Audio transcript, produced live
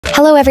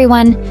Hello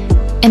everyone!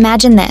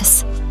 Imagine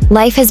this.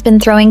 Life has been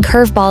throwing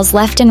curveballs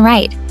left and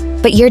right,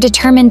 but you're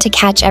determined to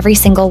catch every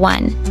single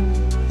one.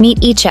 Meet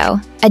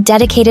Icho, a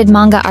dedicated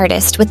manga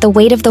artist with the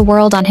weight of the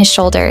world on his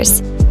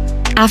shoulders.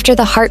 After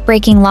the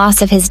heartbreaking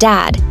loss of his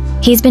dad,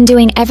 he's been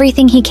doing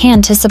everything he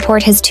can to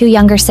support his two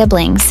younger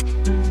siblings.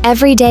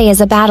 Every day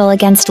is a battle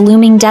against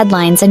looming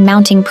deadlines and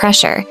mounting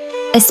pressure,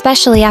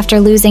 especially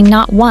after losing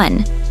not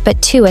one, but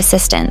two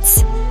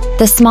assistants.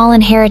 The small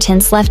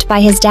inheritance left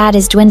by his dad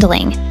is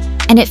dwindling,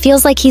 and it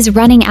feels like he's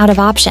running out of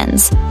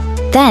options.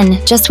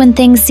 Then, just when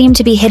things seem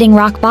to be hitting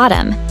rock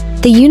bottom,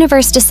 the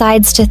universe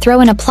decides to throw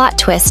in a plot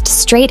twist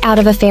straight out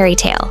of a fairy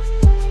tale.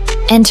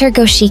 Enter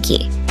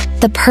Goshiki,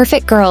 the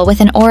perfect girl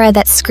with an aura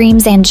that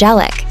screams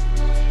angelic.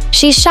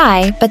 She's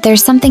shy, but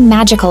there's something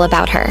magical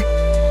about her.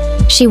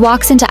 She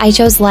walks into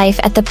Icho's life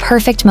at the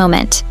perfect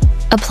moment,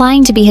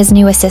 applying to be his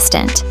new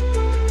assistant.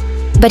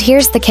 But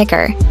here's the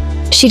kicker.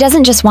 She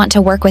doesn't just want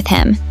to work with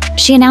him.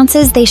 She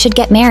announces they should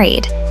get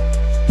married.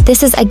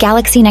 This is a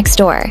galaxy next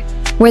door,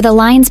 where the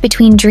lines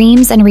between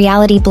dreams and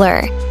reality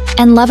blur,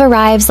 and love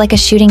arrives like a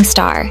shooting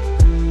star.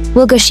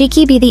 Will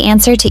Goshiki be the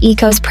answer to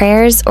Iko's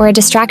prayers or a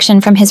distraction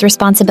from his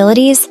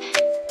responsibilities?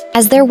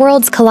 As their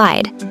worlds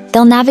collide,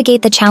 they'll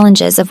navigate the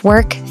challenges of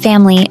work,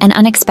 family, and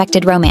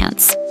unexpected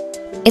romance.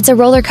 It's a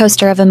roller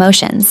coaster of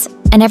emotions,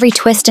 and every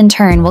twist and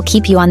turn will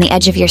keep you on the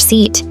edge of your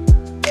seat.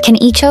 Can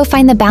Icho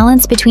find the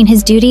balance between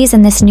his duties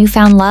and this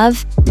newfound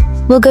love?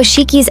 Will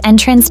Goshiki's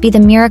entrance be the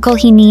miracle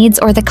he needs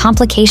or the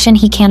complication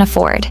he can't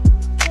afford?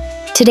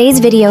 Today's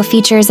video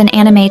features an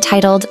anime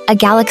titled A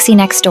Galaxy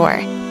Next Door.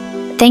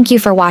 Thank you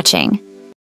for watching.